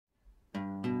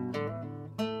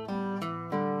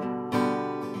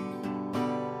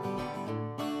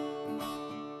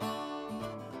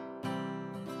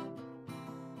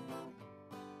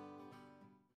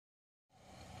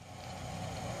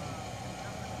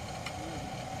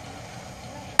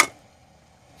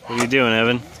What are you doing,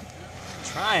 Evan?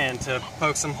 Trying to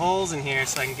poke some holes in here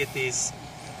so I can get these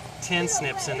tin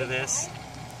snips into this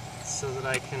so that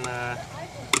I can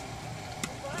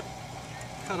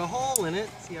cut a hole in it.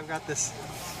 See, I've got this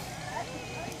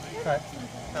cut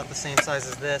about the same size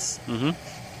as this.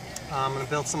 I'm going to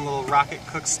build some little rocket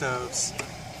cook stoves,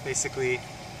 basically,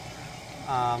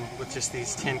 with just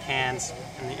these tin cans,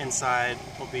 and the inside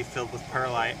will be filled with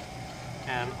perlite.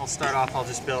 And I'll start off, I'll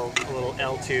just build a little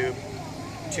L tube,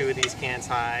 2 of these cans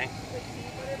high,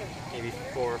 maybe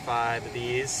 4 or 5 of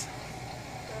these.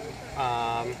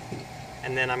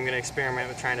 And then I'm going to experiment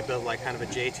with trying to build like kind of a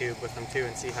J tube with them too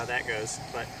and see how that goes.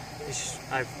 But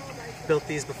I've built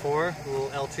these before, little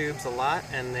L tubes, a lot,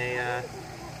 and they're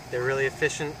really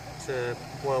efficient to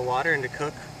boil water and to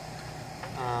cook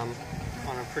on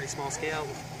a pretty small scale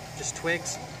with just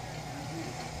twigs.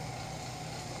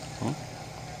 What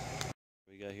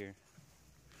do we got here?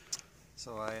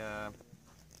 So I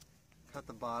cut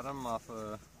the bottom off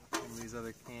of these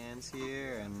other cans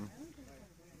here and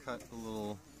cut a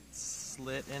little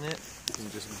slit in it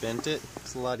and just bent it.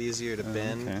 It's a lot easier to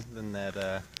bend than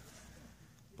that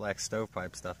black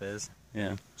stovepipe stuff is.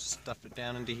 Yeah. Stuffed it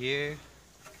down into here.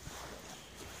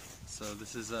 So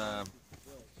this is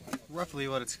roughly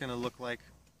what it's going to look like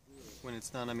when it's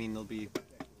done. I mean, there'll be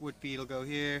wood feet will go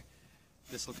here.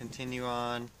 This will continue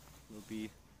on. It'll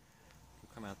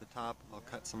come out the top. I'll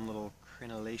cut some little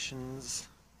crenellations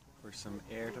for some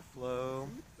air to flow.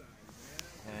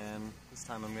 And this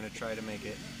time I'm going to try to make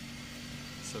it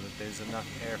so that there's enough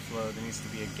airflow. There needs to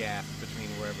be a gap between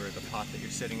wherever the pot that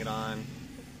you're sitting it on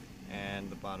and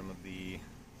the bottom of the,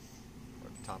 or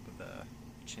the top of the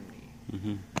chimney.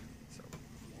 So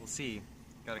we'll see.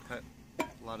 Got to cut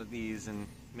a lot of these and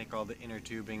make all the inner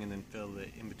tubing and then fill the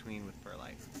in-between with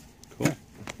perlite. Cool.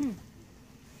 I'm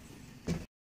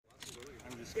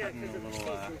just cutting a little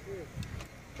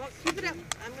keep it up.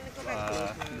 I'm gonna go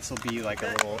back. this will be like a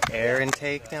little air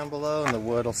intake down below, and the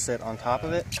wood will sit on top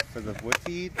of it for the wood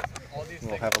feed. And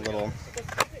we'll have a little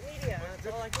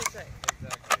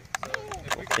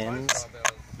fins.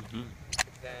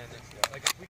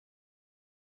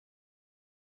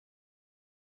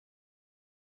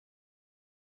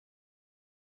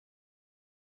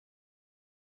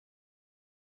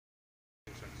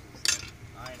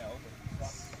 I know.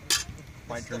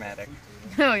 Quite dramatic.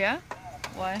 Oh yeah?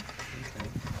 Why?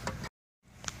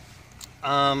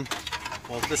 Well,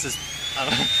 this is, I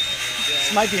don't know,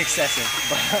 this might be excessive,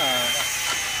 but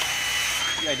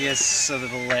the idea is so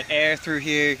that it'll let air through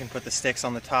here. You can put the sticks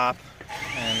on the top,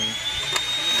 and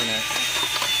we're gonna,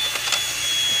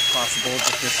 if possible,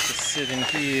 get this to sit in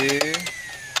here.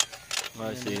 Oh,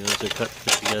 I see, those are cut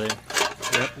together.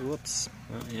 Yep, whoops.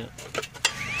 Oh, yeah.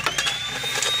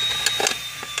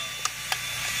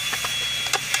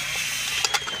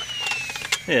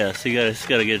 Yeah, so you just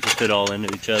gotta get it to fit all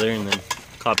into each other and then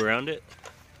clop around it.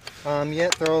 Yeah,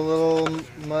 throw a little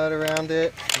mud around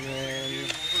it and then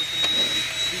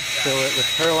fill it with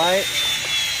perlite.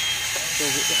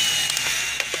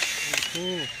 Fill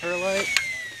it with perlite.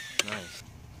 Nice.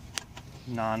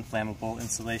 Non-flammable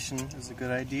insulation is a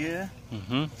good idea.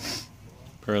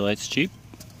 Perlite's cheap.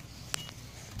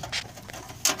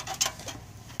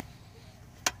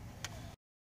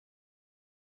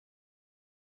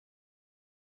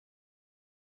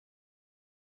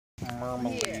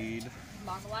 Marmalade.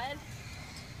 Marmalade?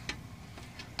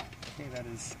 Okay, that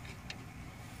is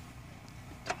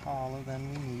taller than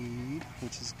we need,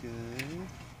 which is good.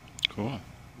 Cool.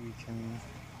 We can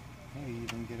maybe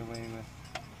even get away with...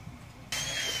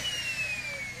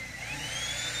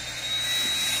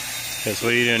 Okay, so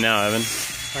what are you doing now, Evan?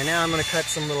 Right now I'm going to cut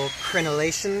some little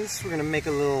crenellations. We're going to make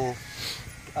a little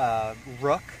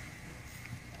rook.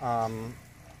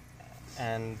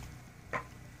 And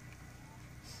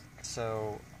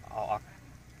so I'll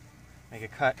make a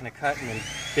cut and then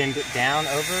bend it down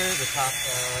over the top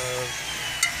of,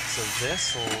 so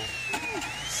this will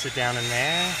sit down in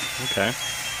there. Okay.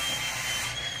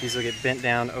 These will get bent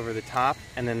down over the top,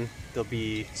 and then there'll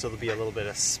be a little bit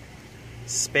of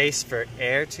space for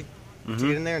air to get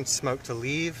in there and smoke to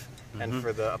leave, and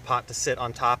for the pot to sit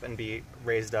on top and be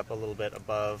raised up a little bit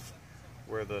above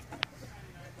where the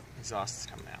exhaust is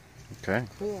coming out. Okay.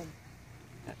 Cool.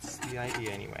 That's the idea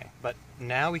anyway. But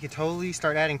now we could totally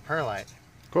start adding perlite.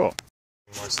 Cool.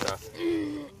 More stuff.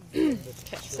 Okay,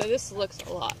 so this looks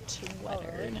a lot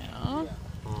wetter now.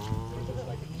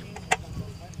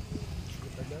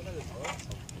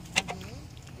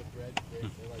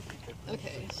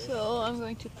 Okay, so I'm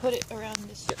going to put it around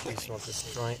this. Yeah, we just want this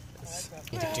joint.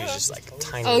 You can do just like a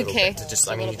tiny little bit. To just,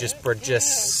 I mean, we're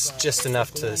just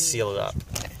enough to seal it up.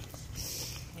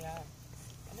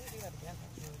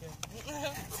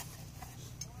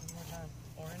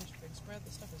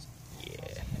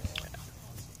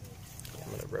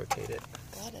 rotate it.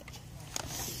 Got it.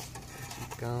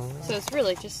 Keep going. So it's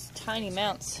really just tiny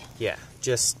amounts. Yeah,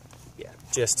 just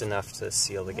enough to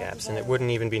seal the gaps, and it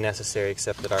wouldn't even be necessary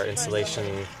except that our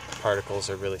insulation particles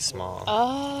are really small.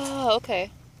 Oh, okay.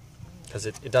 Because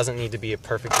it doesn't need to be a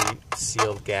perfectly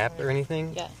sealed gap or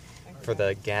anything. Yeah. For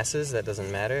the gases, that doesn't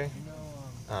matter.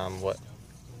 What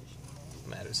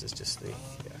matters is just the,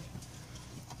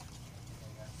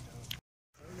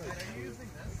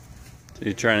 So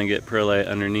you're trying to get perlite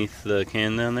underneath the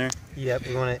can down there? Yep,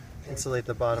 we want to insulate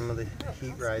the bottom of the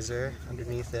heat riser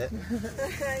underneath it. I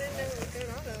didn't know what was going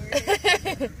on over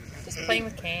here. Just playing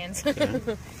with cans. Yeah. Look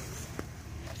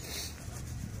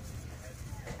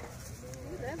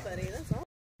at that, buddy. That's all.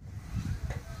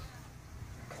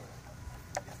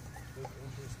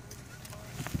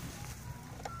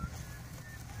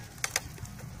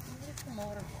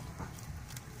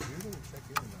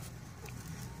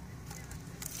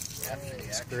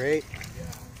 It's great.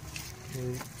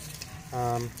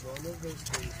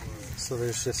 So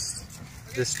there's just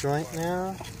this joint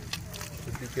now.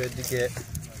 Would be good to get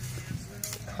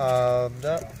cobbed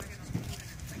up.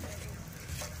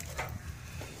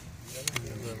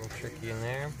 A little tricky in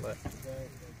there, but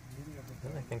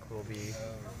then I think we'll be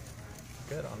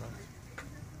good on them.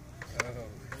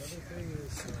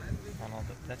 On all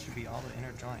the, that should be all the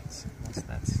inner joints. Once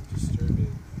that's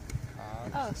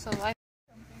cobbed. Oh, so I.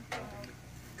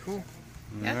 Cool.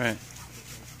 Yeah. All right.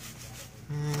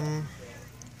 Oh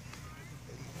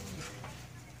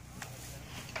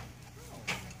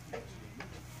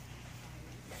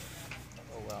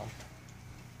well.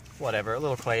 Whatever. A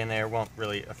little clay in there won't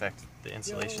really affect the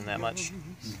insulation that much.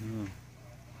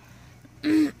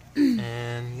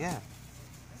 And yeah.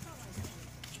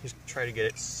 Just try to get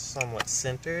it somewhat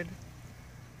centered.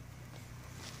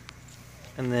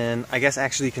 And then I guess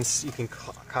actually you can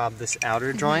cob this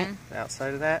outer joint, the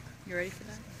outside of that. You ready for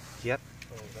that? Yep.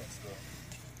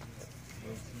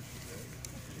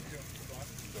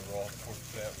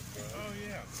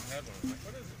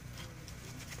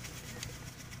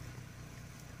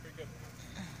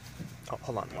 Oh,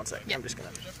 hold on one second. Yep. I'm just gonna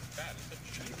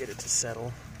try to get it to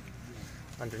settle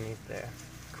underneath there.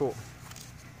 Cool.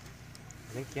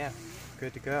 I think, yeah,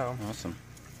 good to go. Awesome.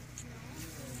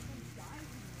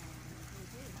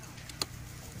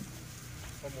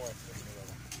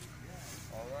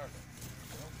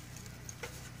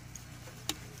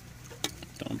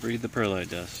 Don't breathe the perlite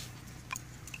dust.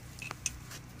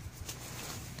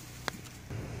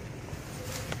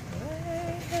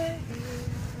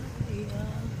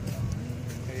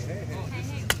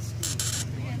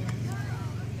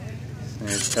 And you're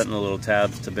just cutting the little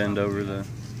tabs to bend over the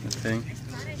thing.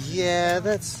 Yeah,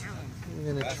 that's what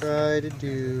I'm gonna try to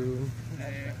do.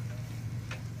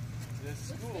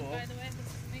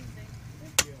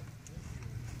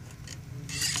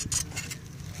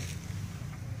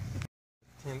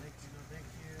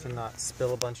 To not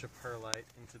spill a bunch of perlite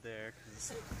into there,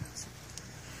 because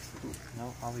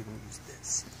no, I'll even use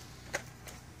this.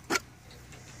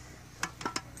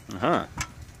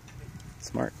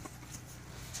 Smart.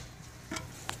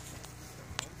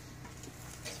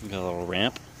 So we got a little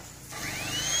ramp.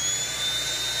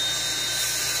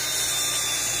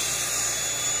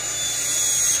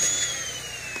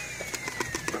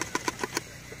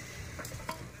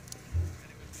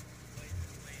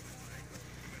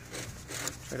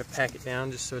 Try to pack it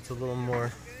down just so it's a little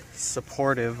more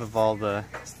supportive of all the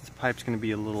pipe's going to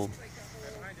be a little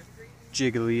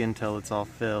jiggly until it's all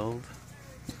filled.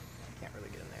 Can't really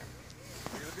get in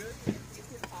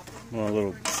there. Want a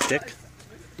little stick?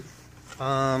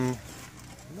 That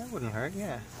wouldn't hurt,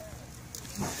 yeah.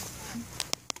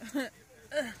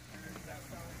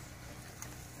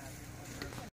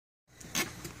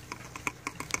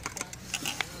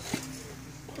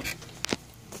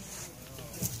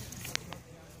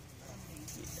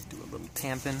 Do a little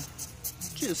tamping,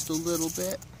 just a little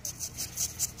bit.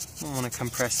 Don't want to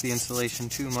compress the insulation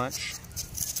too much.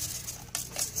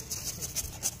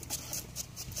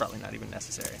 Probably not even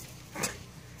necessary.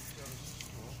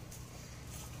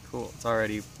 Cool, it's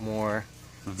already more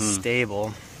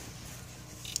stable.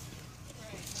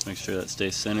 Just make sure that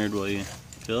stays centered while you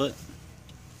fill it.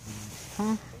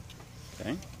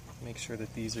 Okay. Make sure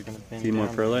that these are going to bend Need more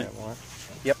down perlite? the way I want.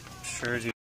 Yep, sure as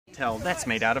you tell. That's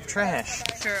made out of trash.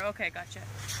 Sure, okay, gotcha.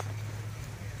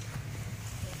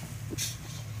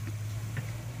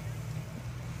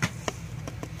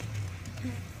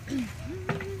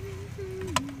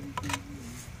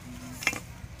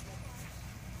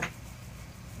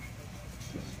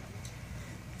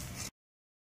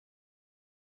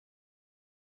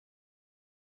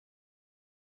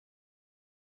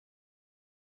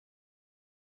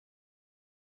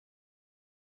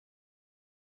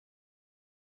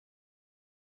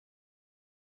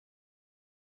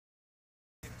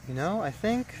 You know, I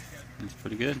think It's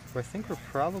pretty good. we're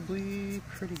probably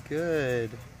pretty good.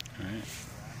 All right.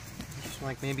 Just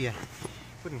like maybe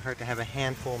wouldn't hurt to have a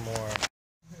handful more.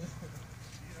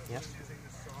 Yep.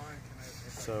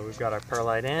 So we've got our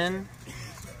perlite in.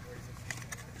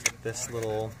 This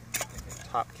little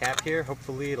top cap here,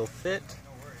 hopefully it'll fit.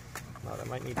 But I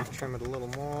might need to trim it a little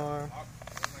more.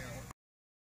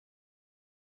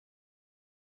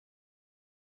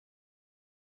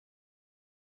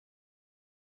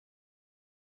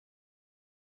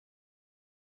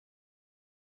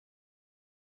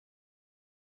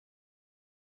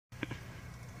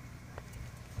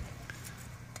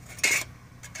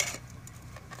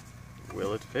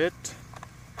 Will it fit?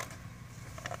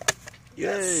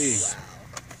 Yay!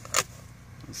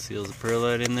 Seals the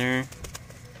perlite in there.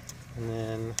 And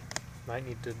then might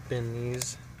need to bend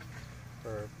these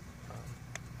for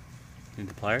Need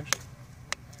the pliers?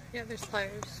 Yeah, there's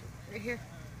pliers right here.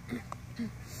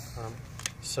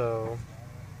 so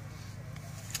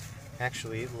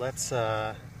actually let's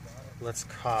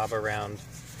cob around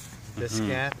this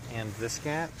gap and this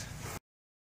gap.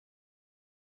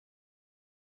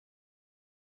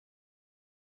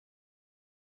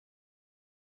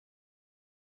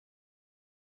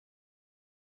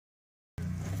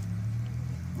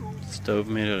 Stove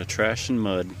made out of trash and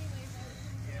mud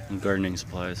and gardening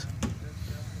supplies.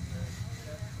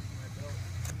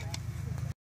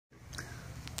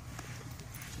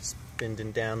 Just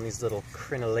bending down these little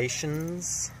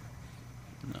crenellations.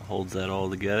 And it holds that all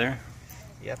together.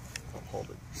 Yep, I'll hold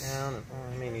it down. And,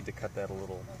 I may need to cut that a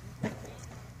little. You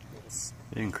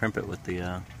can crimp it with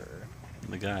the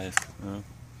guys.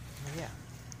 Yeah.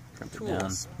 Crimp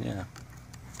Tools. it down. Yeah.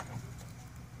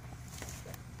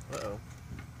 Uh-oh.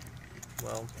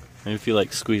 Well, Maybe if you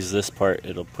like squeeze this part,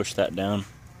 it'll push that down.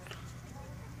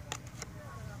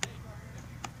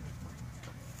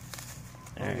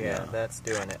 There you go. That's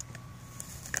doing it.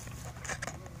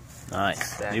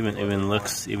 Nice. Exactly Even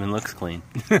looks clean.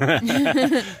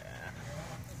 It's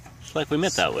like we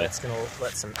met that way. That's gonna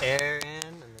let some air in,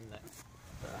 and then that.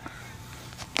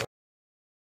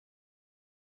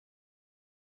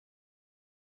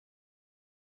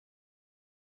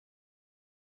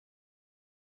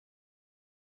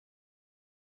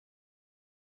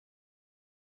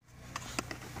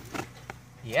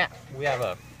 Yeah, we have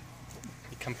a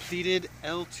completed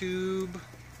L-tube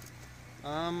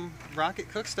rocket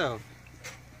cook stove.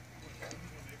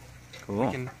 Cool.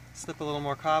 We can slip a little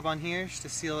more cob on here just to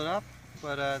seal it up,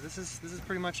 but this is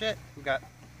pretty much it. We've got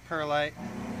perlite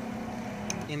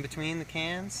in between the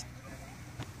cans.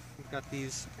 We've got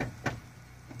these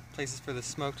places for the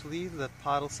smoke to leave. The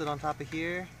pot will sit on top of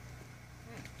here.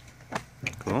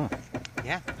 Cool.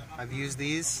 Yeah, I've used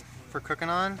these for cooking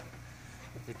on.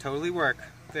 They totally work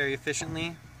very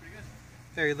efficiently.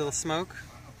 Very little smoke,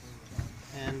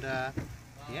 and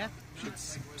yeah, should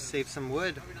save some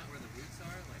wood.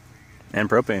 And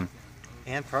propane.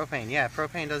 And propane, yeah,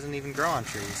 propane doesn't even grow on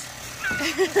trees.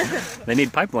 They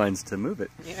need pipelines to move it.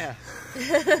 Yeah.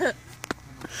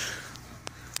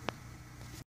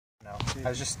 No, I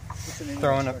was just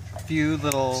throwing a few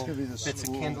little bits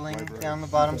of kindling down the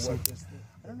bottom, some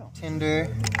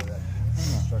tinder.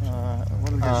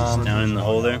 Down in the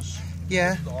hole there?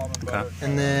 Yeah. Okay.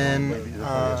 And then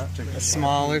a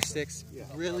smaller sticks,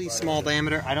 really small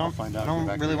diameter. I don't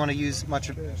really want to use much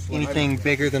of anything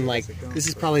bigger than, like, this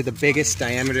is probably the biggest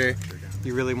diameter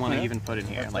you really want to even put in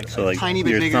here. Like, So like tiny bit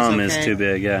your bigger thumb is okay, is too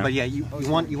big, yeah. But yeah, you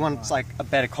want like a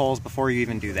bed of coals before you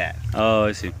even do that. Oh,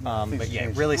 I see. But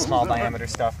yeah, really small diameter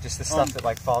stuff. Just the stuff that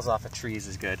like falls off of trees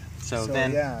is good. So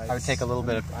then I would take a little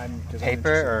bit of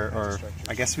paper, or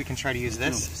I guess we can try to use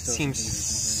this. Seems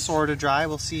sort of dry.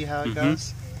 We'll see how it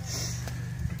goes.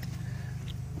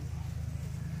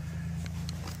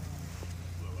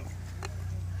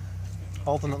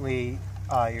 Ultimately,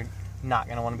 you're not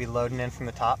going to want to be loading in from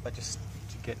the top, but just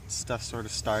to get stuff sort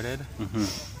of started.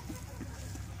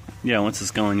 Yeah, once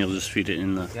it's going, you'll just feed it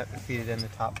in the... Yep, feed it in the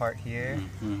top part here.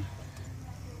 And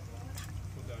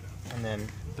then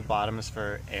the bottom is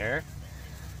for air.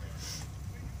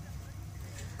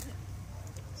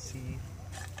 See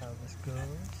how this goes.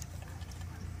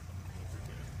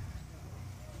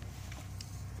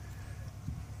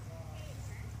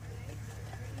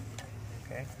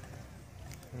 Okay.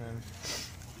 And then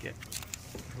get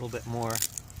a little bit more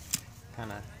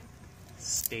kind of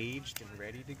staged and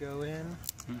ready to go in.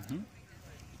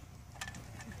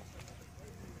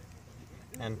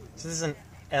 And so this is an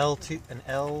L tube,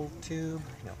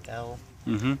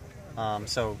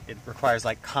 so it requires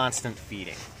like constant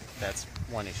feeding. That's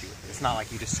one issue with it. It's not like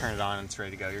you just turn it on and it's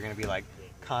ready to go. You're going to be like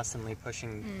constantly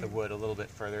pushing the wood a little bit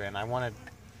further in. I wanted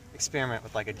experiment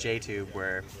with like a J-tube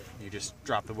where you just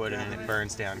drop the wood in and it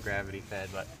burns down gravity fed,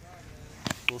 but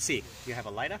we'll see. You have a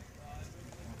lighter?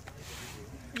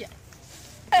 Yeah.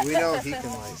 We know he can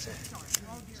light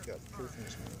something. He's got proof in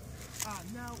his mouth.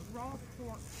 No, raw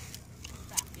pork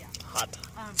fat, yeah. Hot.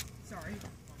 Sorry.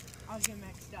 I was getting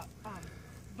mixed up.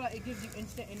 But it gives you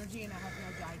instant energy and it has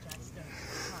no digestive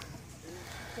time.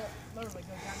 So literally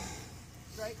goes down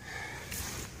straight.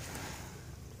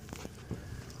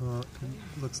 Well,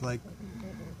 it looks like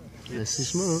This is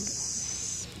smoke.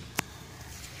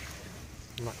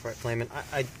 I'm not quite flaming.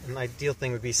 An ideal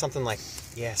thing would be something like,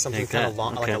 something Like kind that, of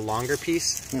long, okay. like a longer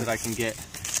piece that I can get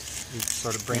and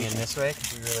sort of bring in this way,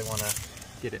 because we really want to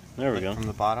get it There we go. from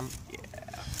the bottom. Yeah,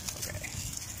 okay.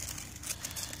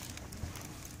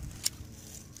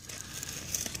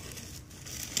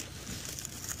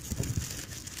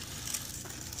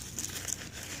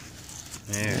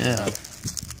 There. Yeah.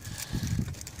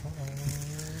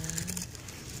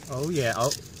 Oh yeah,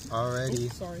 oh, already.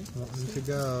 Oops, sorry. Wanting to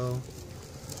go.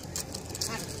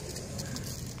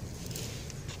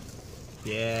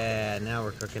 Yeah, now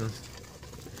we're cooking.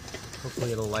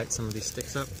 Hopefully it'll light some of these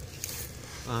sticks up.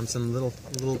 Some a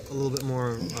little bit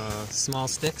more small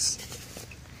sticks.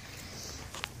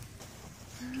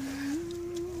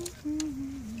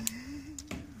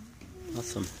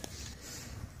 Awesome.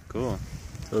 Cool.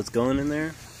 So it's going in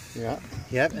there? Yeah.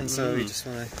 Yep, and so you just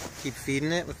want to keep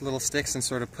feeding it with little sticks and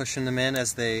sort of pushing them in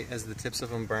as the tips of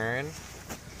them burn.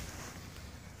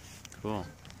 Cool.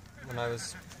 When I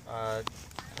was had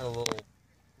a little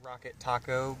rocket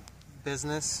taco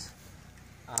business,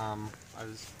 I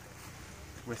was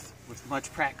with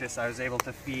much practice I was able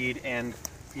to feed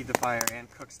the fire and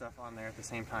cook stuff on there at the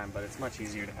same time. But it's much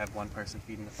easier to have one person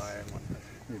feeding the fire and one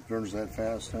person It burns that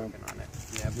fast, huh? cooking on it.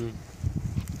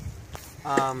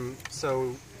 Yep.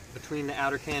 So between the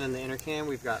outer can and the inner can,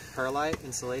 we've got perlite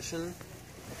insulation.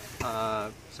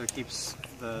 So it keeps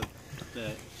the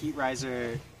heat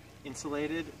riser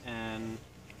insulated and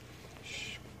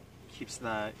keeps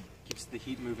the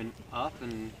heat moving up,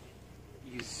 and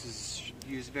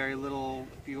use very little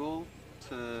fuel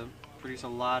to produce a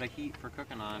lot of heat for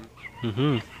cooking on.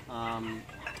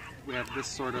 We have this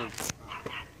sort of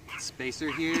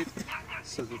spacer here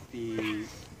so that you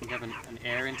have an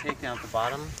air intake down at the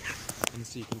bottom, and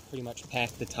so you can pretty much pack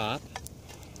the top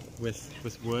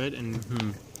with wood, and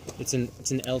it's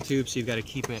an L tube, so you've got to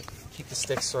keep the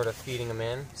sticks sort of feeding them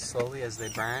in slowly as they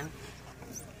burn.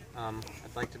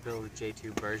 I'd like to build a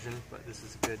J-tube version, but this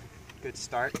is a good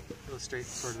start. Illustrate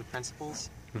sort of the principles.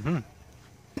 And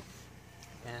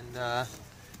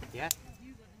yeah.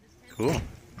 Cool.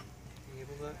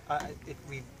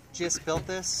 We just built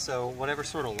this, so whatever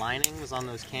sort of lining was on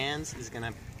those cans is going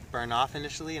to burn off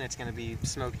initially, and it's going to be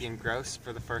smoky and gross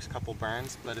for the first couple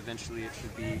burns, but eventually it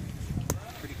should be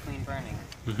pretty clean burning.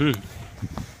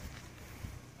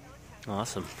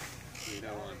 Awesome.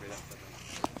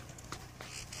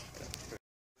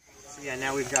 So yeah,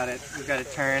 now we've got it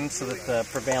turned so that the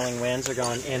prevailing winds are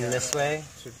going in this way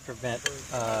to prevent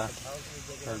or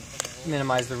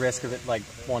minimize the risk of it like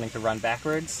wanting to run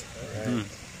backwards.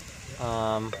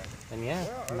 And yeah,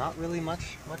 not really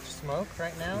much smoke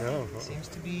right now. No. It seems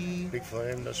to be Big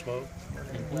flame, no smoke.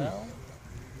 well.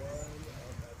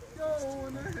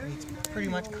 It's pretty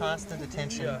much constant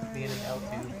attention being an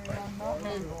L2.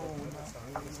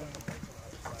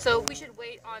 So we should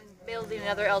wait on building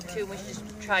another L2 and we should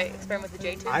just try experiment with the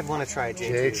J2? I want to try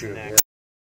J-tube, J-tube yeah. next.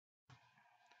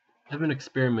 I haven't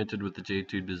experimented with the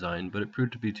J2 design, but it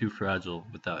proved to be too fragile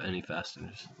without any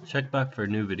fasteners. Check back for a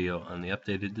new video on the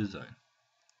updated design.